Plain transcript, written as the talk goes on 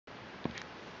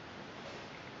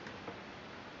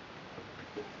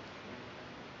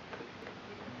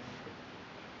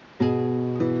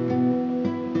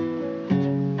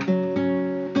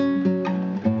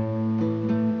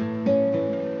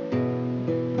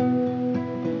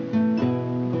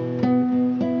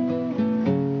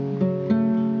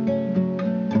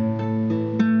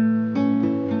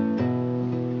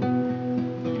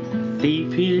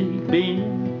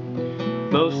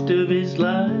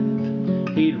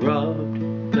robbed,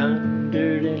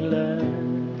 plundered, and lied.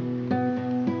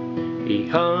 He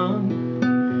hung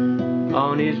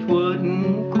on his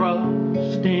wooden cross,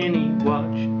 and he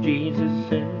watched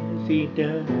Jesus as he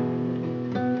died.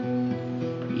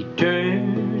 He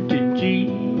turned to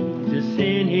Jesus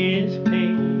in his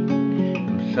pain.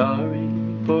 I'm sorry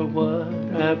for what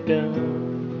I've done.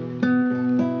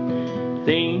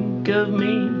 Think of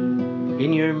me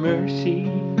in your mercy.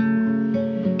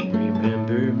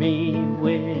 Remember me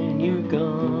when you're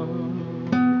gone.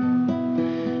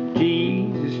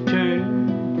 Jesus turned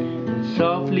and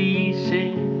softly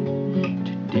said,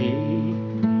 today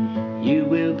you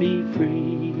will be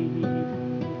free.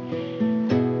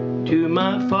 To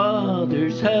my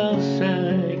Father's house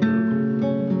I go,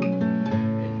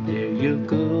 and there you'll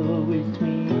go with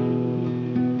me.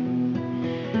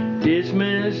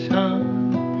 Dismas hung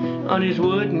on his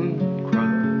wooden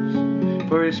cross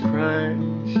for his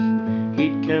crimes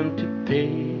he'd come to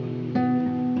pay.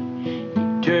 He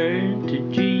turned to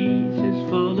Jesus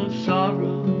full of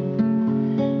sorrow,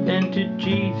 and to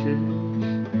Jesus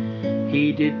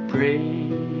he did pray.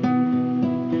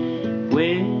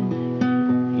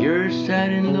 When you're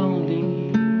sad and lonely,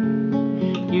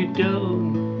 you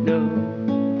don't know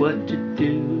what to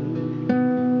do,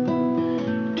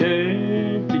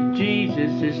 turn to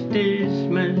Jesus as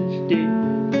Dismas did.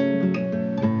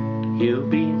 He'll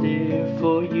be there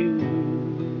for you.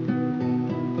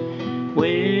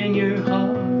 When your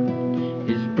heart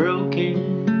is broken,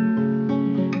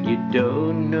 you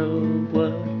don't know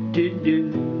what to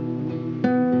do,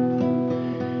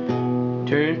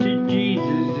 turn to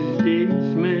Jesus as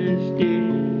Dismas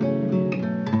did.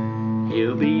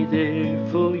 He'll be there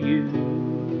for you.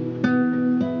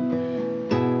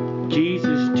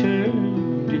 Jesus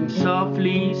turned and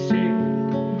softly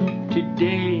said,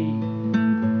 today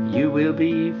you will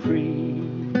be free.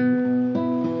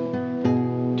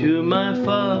 To my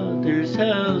Father's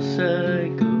house I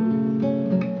go,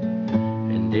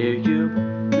 and there you'll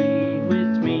be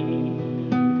with me.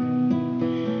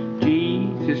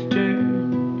 Jesus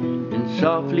turned and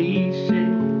softly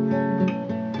said,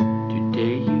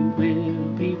 today you will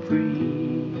be free.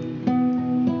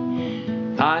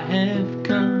 I have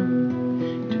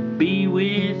come to be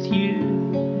with you,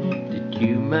 that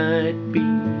you might be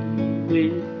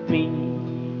with me.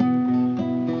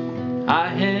 I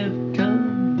have come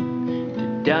to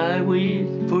die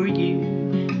for you,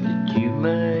 that you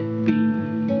might be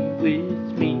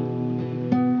with me.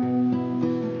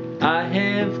 I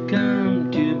have come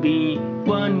to be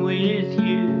one with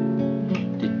you,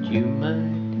 that you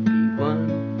might be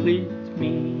one with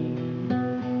me.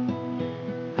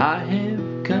 I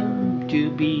have come to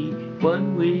be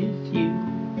one with you,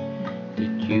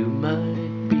 that you might